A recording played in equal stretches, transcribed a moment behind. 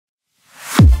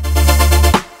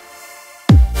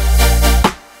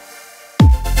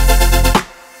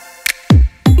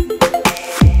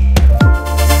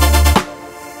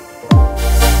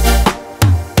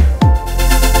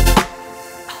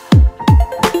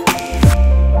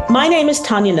My name is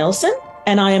Tonya Nelson,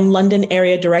 and I am London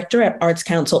Area Director at Arts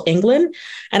Council England.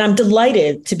 And I'm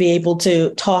delighted to be able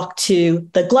to talk to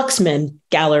the Glucksman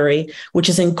Gallery, which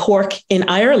is in Cork in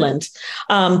Ireland,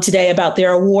 today about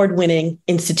their award-winning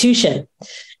institution.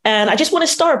 And I just want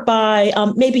to start by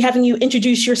maybe having you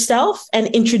introduce yourself and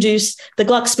introduce the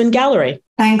Glucksman Gallery.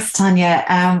 Thanks, Tonya.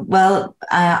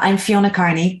 I'm Fiona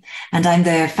Kearney, and I'm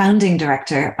the founding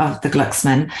director of the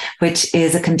Glucksman, which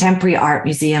is a contemporary art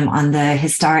museum on the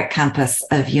historic campus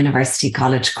of University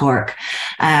College Cork.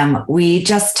 We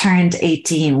just turned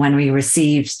 18 when we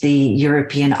received the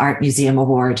European Art Museum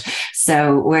Award.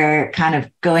 So we're kind of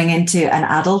going into an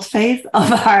adult phase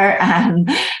of our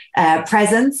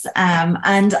presence.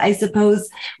 And I suppose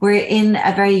we're in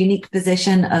a very unique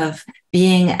position of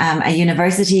being a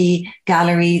university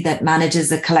gallery that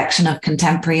manages a collection of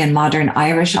contemporary and modern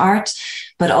Irish art,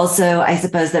 but also, I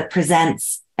suppose, that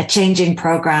presents a changing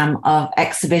program of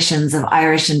exhibitions of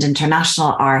Irish and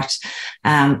international art,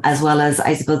 as well as,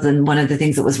 I suppose, and one of the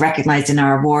things that was recognized in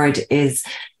our award is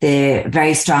the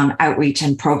very strong outreach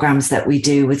and programs that we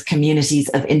do with communities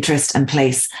of interest and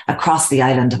place across the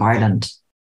island of Ireland.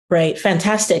 Great.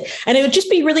 Fantastic. And it would just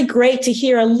be really great to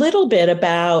hear a little bit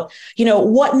about,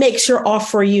 what makes your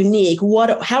offer unique?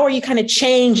 How are you kind of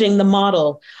changing the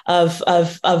model of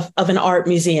an art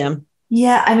museum?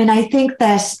 Yeah, I mean, I think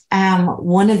that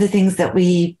one of the things that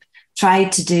we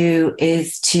tried to do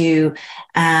is to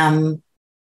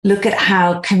look at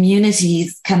how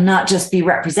communities can not just be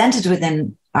represented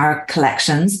within our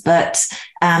collections, but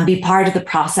be part of the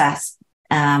process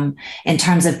in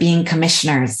terms of being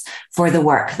commissioners for the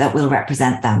work that will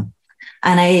represent them.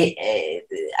 And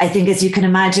I think, as you can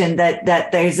imagine,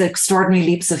 that there's extraordinary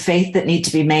leaps of faith that need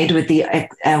to be made with the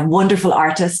wonderful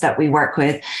artists that we work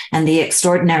with and the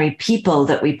extraordinary people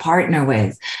that we partner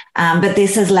with. But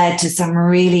this has led to some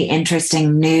really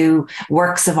interesting new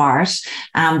works of art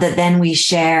that then we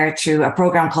share through a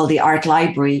program called the Art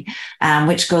Library,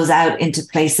 which goes out into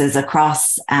places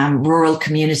across rural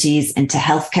communities, into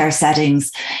healthcare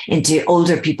settings, into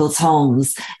older people's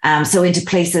homes. So into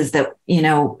places that,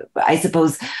 I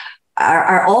suppose,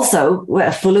 are also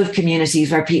full of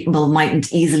communities where people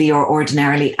mightn't easily or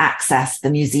ordinarily access the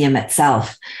museum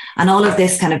itself. And all of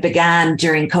this kind of began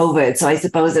during COVID. So I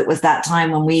suppose it was that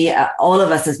time when we, all of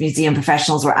us as museum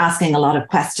professionals, were asking a lot of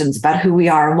questions about who we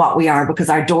are and what we are because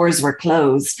our doors were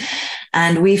closed.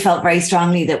 And we felt very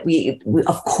strongly that we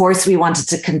of course, we wanted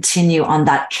to continue on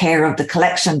that care of the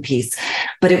collection piece,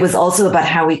 but it was also about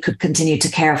how we could continue to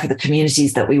care for the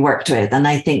communities that we worked with. And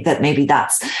I think that maybe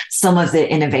that's some of the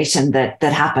innovation that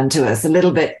happened to us, a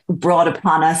little bit brought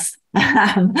upon us,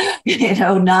 not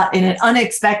in an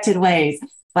unexpected ways.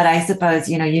 But I suppose,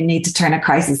 you need to turn a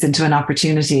crisis into an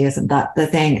opportunity, isn't that the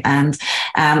thing? And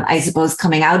I suppose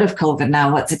coming out of COVID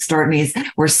now, what's extraordinary is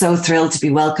we're so thrilled to be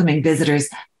welcoming visitors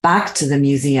back to the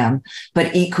museum,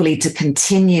 but equally to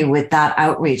continue with that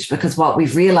outreach, because what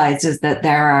we've realized is that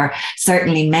there are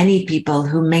certainly many people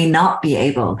who may not be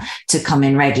able to come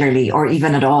in regularly or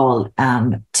even at all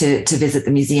to visit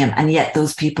the museum. And yet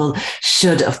those people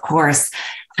should, of course,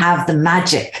 have the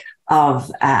magic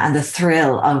of and the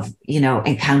thrill of,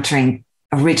 encountering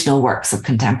original works of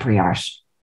contemporary art.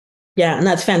 Yeah, and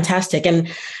that's fantastic. And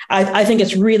I think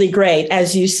it's really great,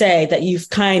 as you say, that you've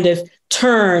kind of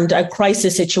turned a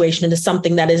crisis situation into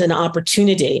something that is an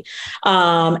opportunity.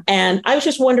 And I was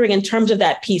just wondering, in terms of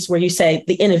that piece where you say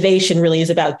the innovation really is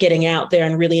about getting out there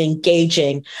and really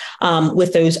engaging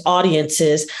with those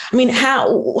audiences. I mean,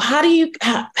 how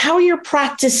are your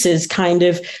practices kind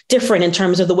of different in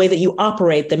terms of the way that you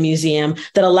operate the museum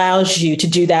that allows you to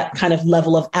do that kind of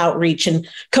level of outreach and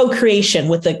co-creation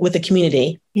with the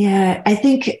community? Yeah, I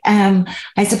think,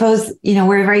 I suppose,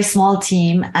 we're a very small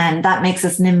team, and that makes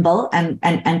us nimble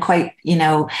and quite,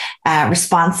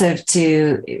 responsive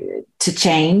to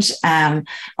change.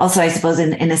 Also, I suppose,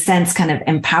 in a sense, kind of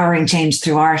empowering change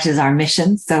through art is our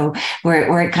mission. So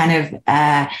we're kind of,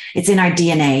 it's in our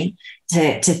DNA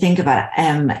to think about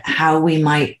how we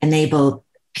might enable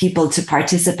people to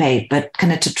participate, but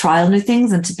kind of to trial new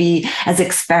things and to be as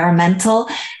experimental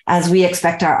as we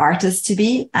expect our artists to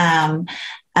be.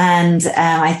 And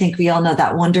I think we all know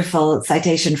that wonderful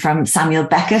citation from Samuel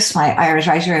Beckett, my Irish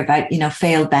writer, about,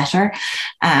 fail better.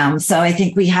 So I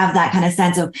think we have that kind of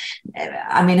sense of,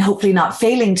 hopefully not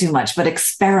failing too much, but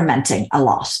experimenting a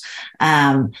lot.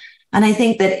 And I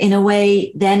think that in a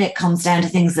way, then it comes down to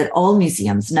things that all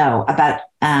museums know about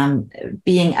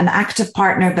being an active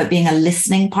partner, but being a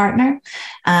listening partner.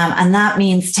 And that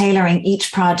means tailoring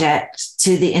each project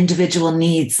to the individual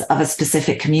needs of a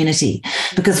specific community,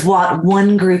 because what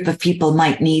one group of people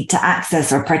might need to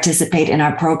access or participate in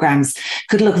our programs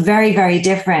could look very, very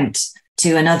different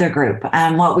to another group.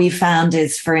 And what we found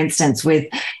is, for instance, with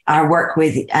our work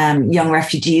with young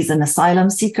refugees and asylum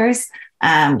seekers,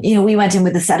 we went in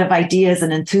with a set of ideas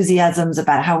and enthusiasms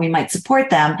about how we might support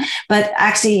them. But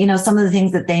actually, some of the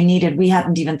things that they needed, we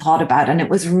hadn't even thought about. And it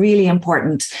was really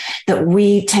important that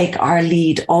we take our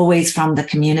lead always from the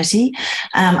community.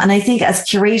 And I think as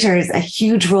curators, a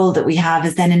huge role that we have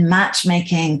is then in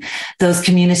matchmaking those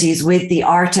communities with the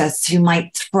artists who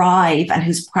might thrive and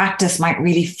whose practice might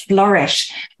really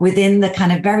flourish within the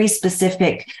kind of very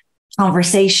specific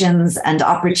conversations and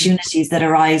opportunities that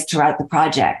arise throughout the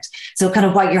project. So kind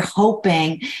of what you're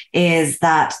hoping is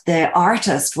that the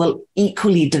artist will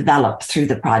equally develop through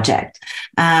the project.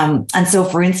 And so,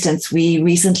 for instance, we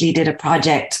recently did a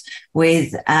project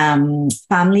with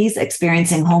families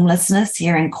experiencing homelessness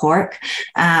here in Cork,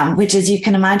 which, as you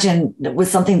can imagine,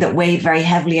 was something that weighed very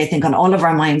heavily, I think, on all of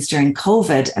our minds during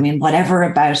COVID. I mean, whatever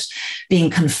about being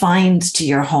confined to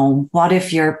your home, what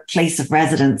if your place of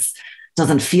residence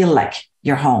doesn't feel like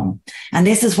your home? And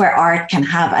this is where art can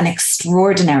have an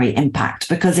extraordinary impact,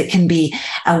 because it can be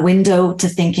a window to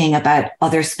thinking about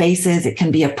other spaces. It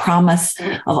can be a promise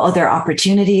of other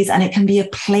opportunities, and it can be a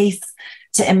place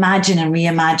to imagine and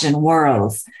reimagine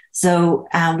worlds. So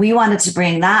we wanted to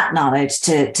bring that knowledge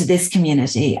to this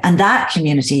community, and that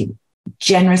community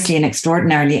generously and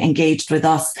extraordinarily engaged with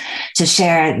us to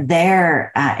share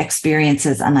their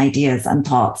experiences and ideas and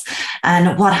thoughts.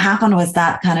 And what happened was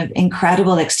that kind of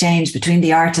incredible exchange between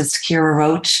the artist Ciara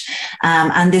Roach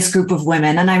and this group of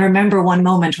women. And I remember one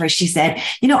moment where she said,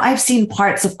 I've seen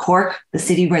parts of Cork, the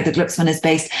city where the Glucksman is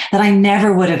based, that I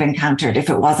never would have encountered if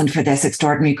it wasn't for this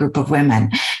extraordinary group of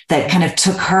women that kind of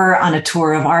took her on a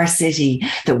tour of our city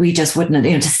that we just wouldn't,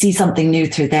 to see something new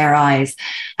through their eyes.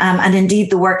 And indeed,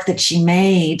 the work that she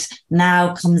made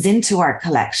now comes into our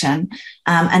collection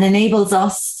and enables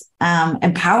us,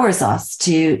 empowers us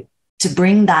to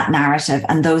bring that narrative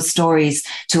and those stories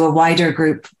to a wider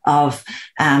group of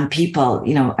people.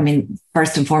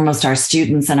 First and foremost, our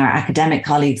students and our academic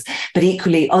colleagues, but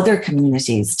equally other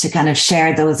communities, to kind of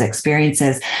share those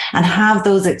experiences and have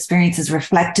those experiences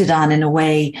reflected on in a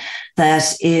way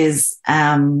that is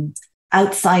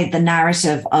outside the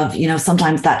narrative of,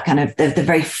 sometimes that kind of the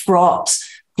very fraught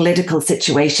political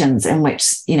situations in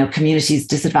which, communities,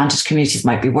 disadvantaged communities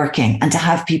might be working, and to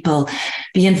have people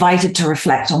be invited to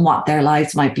reflect on what their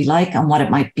lives might be like and what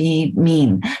it might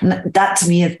mean. And that, to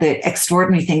me, is the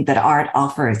extraordinary thing that art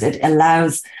offers. It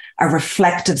allows a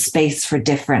reflective space for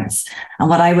difference. And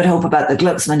what I would hope about the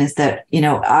Glucksman is that,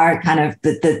 our kind of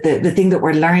the thing that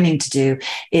we're learning to do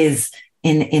is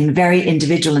in very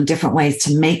individual and different ways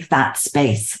to make that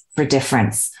space for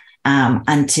difference,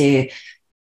 and to,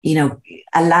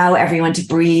 allow everyone to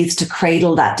breathe, to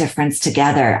cradle that difference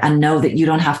together and know that you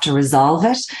don't have to resolve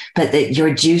it, but that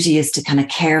your duty is to kind of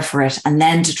care for it and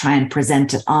then to try and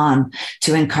present it on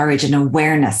to encourage an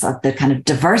awareness of the kind of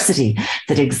diversity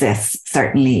that exists,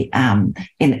 certainly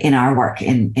in our work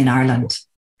in Ireland.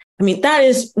 I mean, that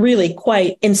is really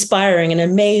quite inspiring and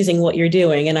amazing what you're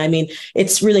doing. And I mean,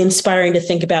 it's really inspiring to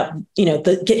think about,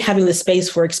 having the space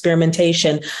for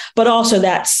experimentation, but also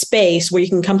that space where you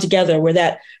can come together, where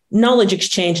that knowledge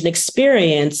exchange and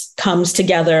experience comes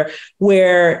together,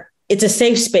 where it's a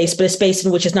safe space, but a space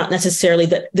in which it's not necessarily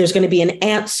that there's going to be an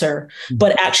answer,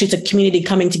 but actually it's a community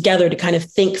coming together to kind of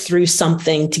think through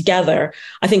something together.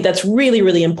 I think that's really,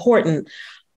 really important.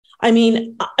 I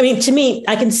mean, to me,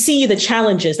 I can see the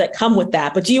challenges that come with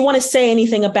that. But do you want to say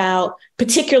anything about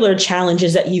particular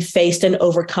challenges that you faced and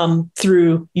overcome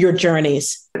through your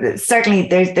journeys? Certainly,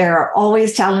 there are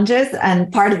always challenges,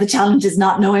 and part of the challenge is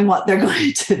not knowing what they're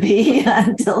going to be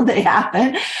until they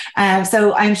happen.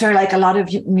 So I'm sure, like a lot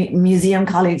of museum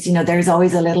colleagues, there's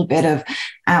always a little bit of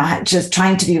just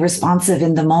trying to be responsive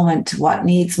in the moment to what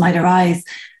needs might arise.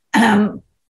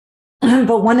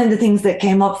 But one of the things that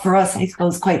came up for us, I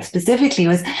suppose, quite specifically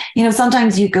was,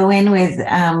 sometimes you go in with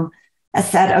a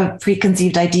set of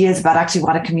preconceived ideas about actually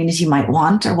what a community might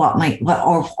want, or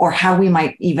or how we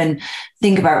might even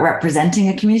think about representing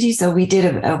a community. So we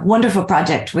did a wonderful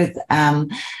project with the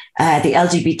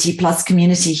LGBT plus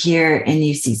community here in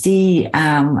UCC,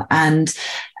 and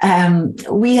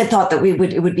we had thought that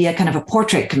it would be a kind of a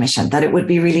portrait commission, that it would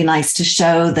be really nice to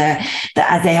show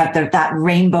as they have that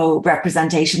rainbow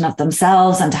representation of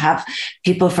themselves, and to have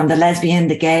people from the lesbian,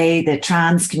 the gay, the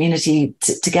trans community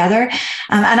together.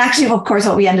 And actually, of course,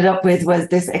 what we ended up with was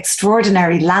this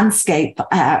extraordinary landscape,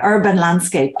 urban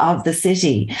landscape of the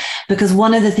city, because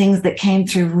one of the things that came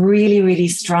through really, really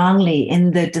strongly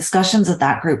in the discussions of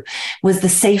that group was the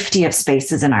safety of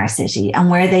spaces in our city and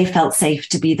where they felt safe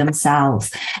to be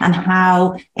themselves. and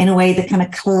how, in a way, the kind of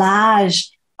collage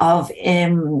of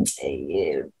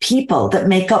people that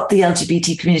make up the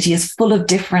LGBT community is full of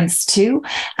difference too,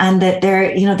 and that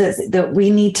there, that we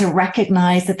need to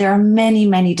recognize that there are many,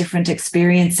 many different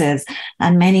experiences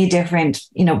and many different,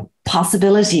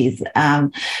 possibilities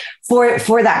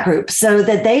for that group, so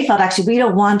that they felt, actually, we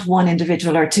don't want one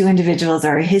individual or two individuals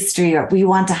or a history, or we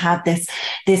want to have this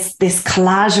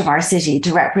collage of our city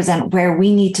to represent where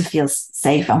we need to feel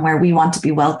safe and where we want to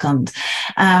be welcomed.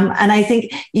 And I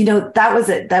think,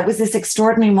 that was this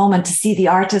extraordinary moment to see the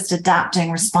artist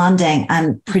adapting, responding,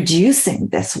 and producing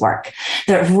this work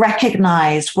that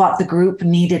recognized what the group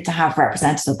needed to have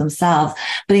represented of themselves.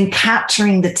 But in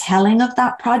capturing the telling of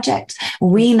that project,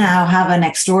 we now have an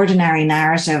extraordinary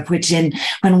narrative, which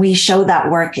when we show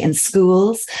that work in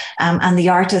schools, and the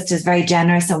artist is very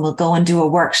generous and will go and do a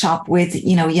workshop with,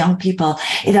 young people,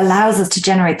 it allows us to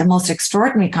generate the most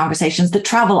extraordinary conversations that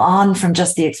travel on from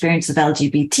just the experience of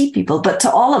LGBT people, but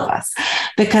to all of us,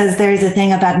 because there's a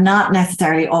thing about not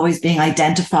necessarily always being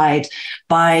identified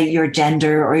by your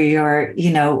gender or your,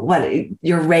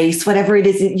 your race, whatever it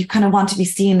is. You kind of want to be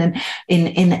seen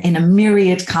in a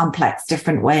myriad complex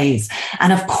different ways.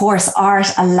 And of course, art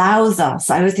allows us,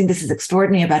 I always think this is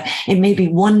extraordinary about it, may be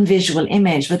one visual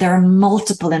image, but there are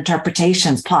multiple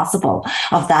interpretations possible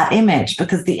of that image,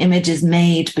 because the image is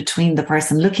made between the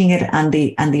person looking at it and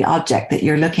the object that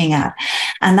you're looking at.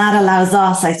 And that allows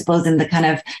us, I suppose, in the kind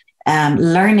of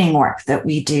learning work that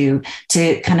we do,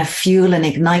 to kind of fuel and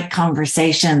ignite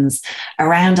conversations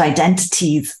around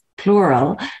identities,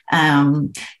 plural,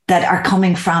 that are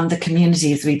coming from the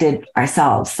communities we did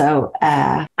ourselves. So,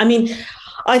 I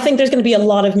think there's going to be a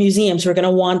lot of museums who are going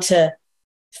to want to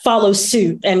follow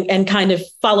suit and kind of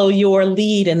follow your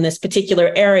lead in this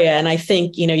particular area. And I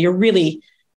think, you're really,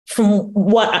 from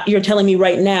what you're telling me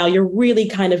right now, you're really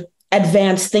kind of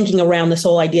advanced thinking around this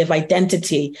whole idea of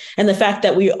identity and the fact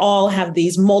that we all have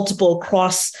these multiple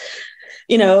crossing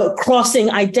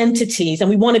identities, and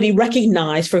we want to be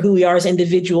recognized for who we are as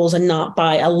individuals and not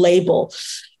by a label.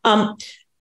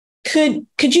 Could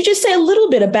you just say a little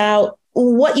bit about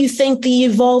what you think the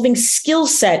evolving skill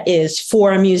set is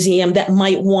for a museum that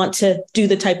might want to do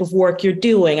the type of work you're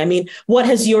doing? What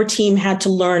has your team had to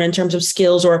learn in terms of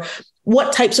skills, or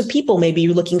what types of people maybe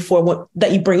you're looking for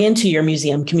that you bring into your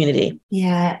museum community?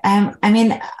 Yeah,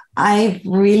 I've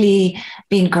really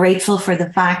been grateful for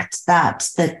the fact that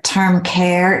the term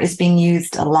care is being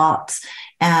used a lot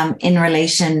in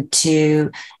relation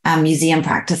to museum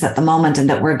practice at the moment, and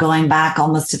that we're going back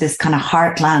almost to this kind of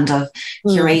heartland of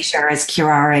curator as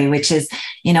curare, which is,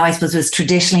 I suppose, was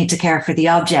traditionally to care for the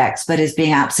objects, but is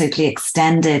being absolutely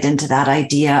extended into that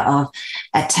idea of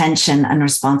attention and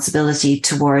responsibility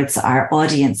towards our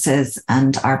audiences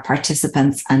and our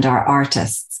participants and our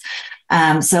artists.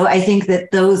 So I think that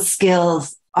those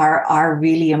skills are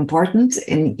really important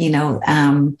in,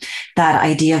 that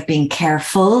idea of being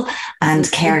careful and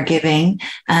caregiving.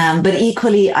 But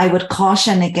equally, I would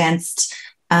caution against,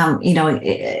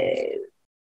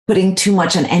 putting too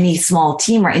much on any small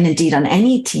team, or indeed on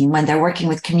any team when they're working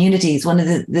with communities. One of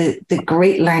the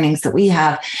great learnings that we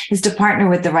have is to partner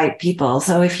with the right people.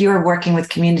 So if you're working with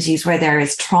communities where there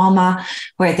is trauma,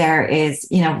 where there is,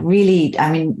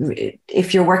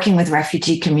 if you're working with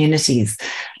refugee communities,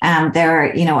 there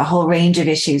are, a whole range of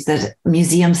issues that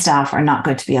museum staff are not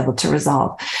going to be able to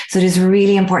resolve. So it is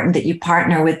really important that you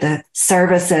partner with the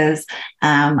services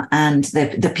and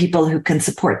the people who can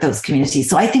support those communities.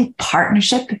 So I think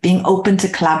partnership, being open to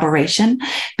collaboration,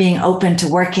 being open to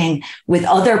working with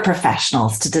other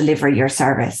professionals to deliver your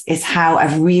service, is how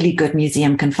a really good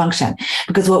museum can function.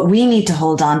 Because what we need to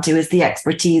hold on to is the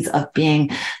expertise of being,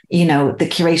 the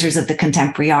curators of the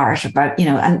contemporary art,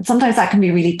 and sometimes that can be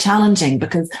really challenging,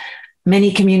 because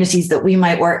many communities that we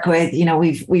might work with,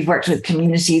 we've worked with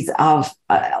communities of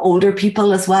older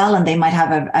people as well, and they might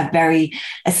have a very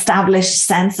established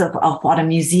sense of what a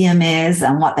museum is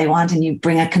and what they want, and you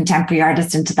bring a contemporary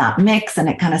artist into that mix, and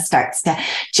it kind of starts to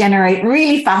generate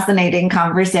really fascinating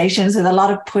conversations with a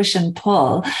lot of push and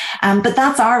pull. But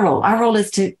that's our role. Our role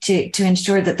is to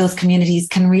ensure that those communities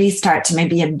can really start to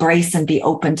maybe embrace and be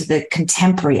open to the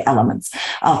contemporary elements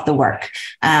of the work.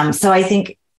 So I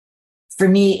think, for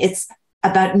me, it's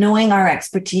about knowing our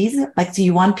expertise. So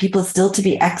you want people still to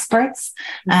be experts,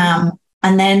 and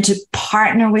then to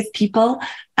partner with people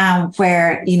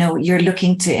where, you're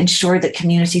looking to ensure that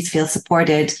communities feel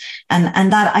supported.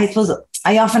 And that, I suppose,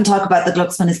 I often talk about the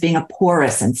Glucksman as being a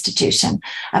porous institution,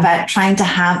 about trying to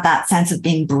have that sense of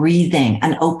being breathing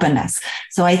and openness.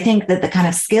 So I think that the kind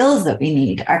of skills that we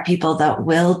need are people that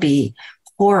will be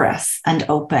porous and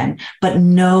open, but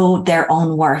know their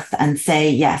own worth and say,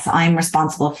 yes, I'm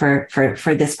responsible for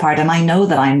this part. And I know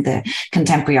that I'm the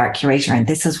contemporary art curator, and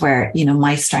this is where,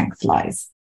 my strength lies.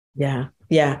 Yeah.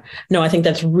 Yeah. No, I think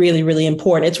that's really, really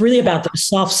important. It's really about the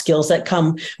soft skills that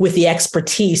come with the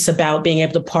expertise about being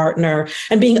able to partner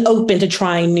and being open to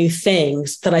trying new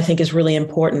things that I think is really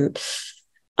important.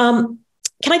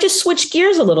 Can I just switch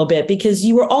gears a little bit? Because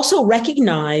you were also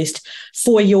recognized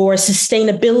for your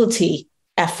sustainability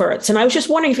efforts. And I was just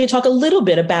wondering if you could talk a little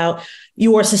bit about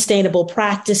your sustainable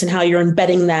practice and how you're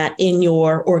embedding that in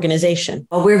your organization.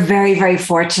 Well, we're very, very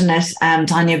fortunate,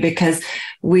 Tonya, because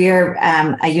we're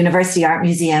a university art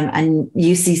museum, and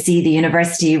UCC, the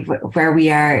university where we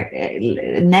are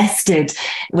nested,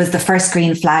 was the first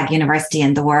green flag university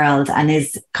in the world and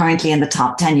is currently in the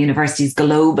top 10 universities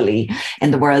globally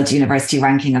in the world university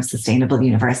ranking of sustainable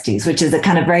universities, which is a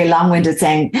kind of very long-winded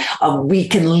saying we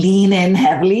can lean in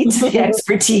heavily to the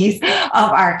expertise of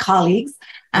our colleagues.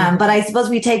 But I suppose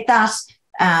we take that,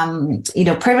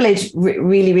 privilege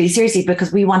really, really seriously,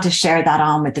 because we want to share that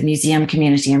on with the museum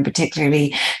community, and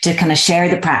particularly to kind of share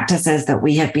the practices that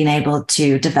we have been able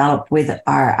to develop with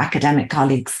our academic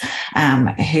colleagues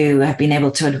who have been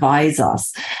able to advise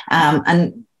us.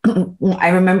 And I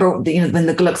remember, when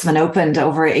the Glucksman opened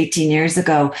over 18 years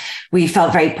ago, we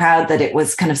felt very proud that it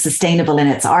was kind of sustainable in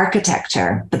its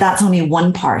architecture, but that's only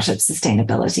one part of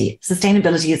sustainability.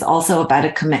 Sustainability is also about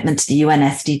a commitment to the UN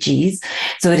SDGs.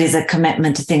 So it is a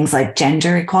commitment to things like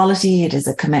gender equality. It is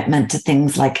a commitment to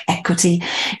things like equity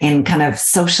in kind of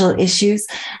social issues.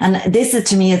 And this is,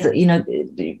 to me, is,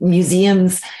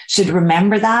 museums should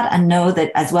remember that and know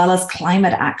that, as well as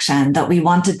climate action, that we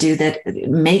want to do that,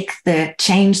 make the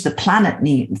change the planet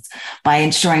needs by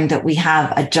ensuring that we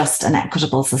have a just and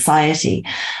equitable society.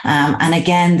 And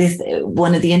again, this,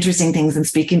 one of the interesting things in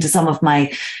speaking to some of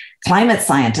my climate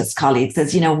scientist colleagues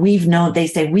is, we've known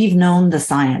the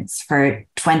science for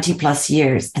 20 plus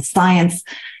years. And science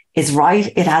is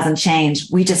right. It hasn't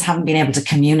changed. We just haven't been able to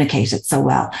communicate it so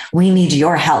well. We need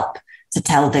your help to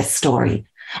tell this story.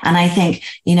 And I think,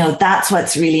 that's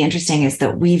what's really interesting, is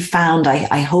that we've found,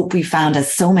 I hope we found,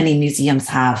 as so many museums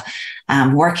have,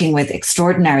 working with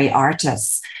extraordinary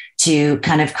artists to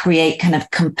kind of create kind of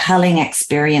compelling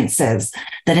experiences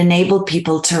that enable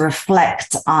people to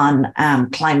reflect on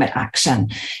climate action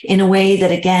in a way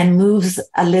that, again, moves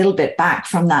a little bit back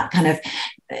from that kind of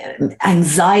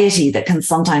anxiety that can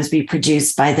sometimes be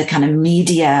produced by the kind of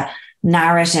media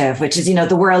narrative, which is,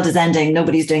 the world is ending,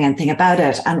 nobody's doing anything about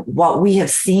it. And what we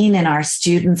have seen in our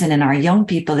students and in our young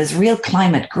people is real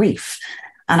climate grief.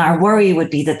 And our worry would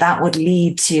be that that would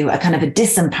lead to a kind of a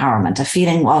disempowerment, a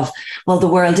feeling of, well, the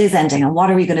world is ending, and what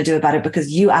are we going to do about it?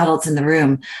 Because you adults in the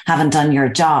room haven't done your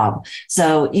job.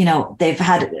 So, they've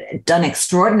done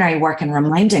extraordinary work in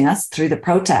reminding us through the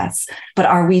protests, but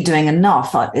are we doing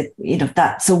enough?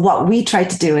 So what we try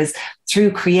to do is,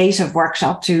 through creative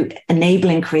workshop, through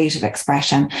enabling creative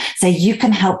expression, say you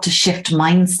can help to shift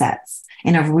mindsets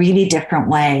in a really different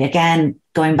way. Again,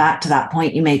 going back to that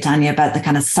point you made, Tonya, about the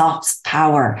kind of soft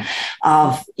power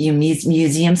of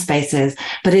museum spaces,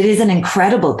 but it is an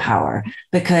incredible power,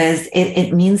 because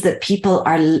it means that people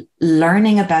are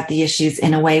learning about the issues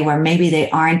in a way where maybe they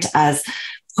aren't as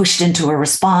pushed into a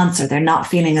response, or they're not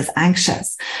feeling as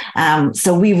anxious.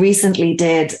 So we recently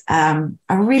did a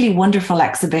really wonderful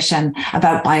exhibition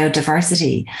about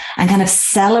biodiversity and kind of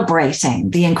celebrating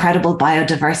the incredible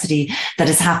biodiversity that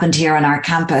has happened here on our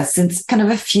campus since kind of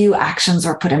a few actions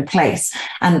were put in place,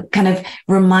 and kind of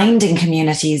reminding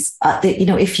communities that,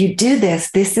 if you do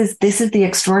this, this is the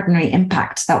extraordinary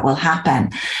impact that will happen.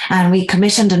 And we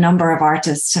commissioned a number of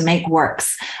artists to make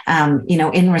works,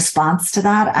 in response to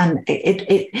that. And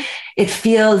it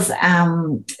feels,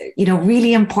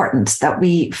 really important that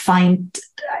we find,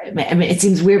 it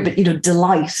seems weird, but,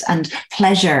 delight and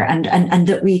pleasure, and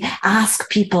that we ask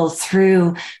people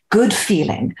through good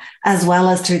feeling as well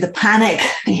as through the panic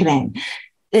feeling,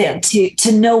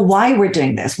 to know why we're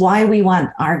doing this, why we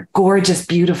want our gorgeous,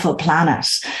 beautiful planet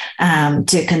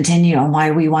to continue, and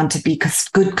why we want to be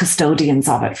good custodians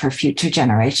of it for future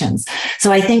generations.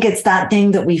 So I think it's that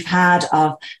thing that we've had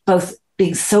of both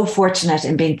being so fortunate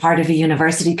in being part of a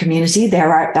university community.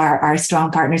 There are our strong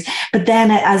partners. But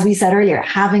then, as we said earlier,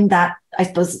 having that, I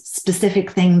suppose, specific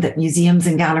thing that museums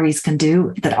and galleries can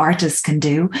do, that artists can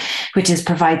do, which is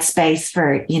provide space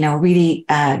for, really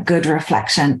good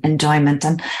reflection, enjoyment.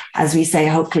 And as we say,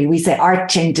 hopefully we say art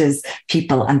changes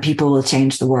people and people will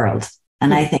change the world.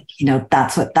 And I think,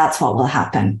 that's what will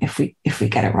happen if we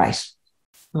get it right.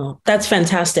 Oh, that's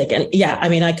fantastic. And yeah, I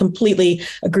mean, I completely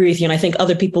agree with you. And I think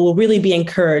other people will really be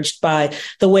encouraged by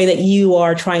the way that you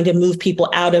are trying to move people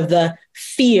out of the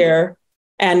fear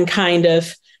and kind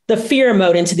of the fear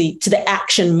mode into the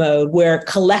action mode, where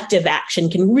collective action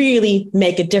can really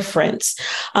make a difference.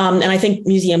 And I think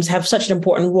museums have such an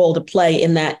important role to play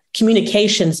in that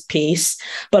communications piece,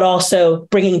 but also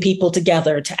bringing people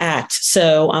together to act.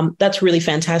 So that's really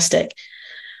fantastic.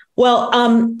 Well,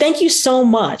 thank you so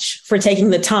much for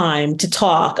taking the time to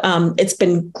talk. It's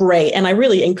been great. And I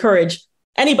really encourage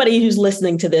anybody who's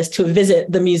listening to this to visit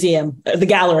the museum, the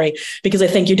gallery, because I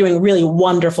think you're doing really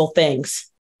wonderful things.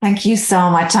 Thank you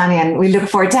so much, Tonya. And we look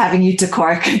forward to having you to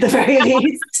Cork at the very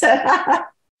least.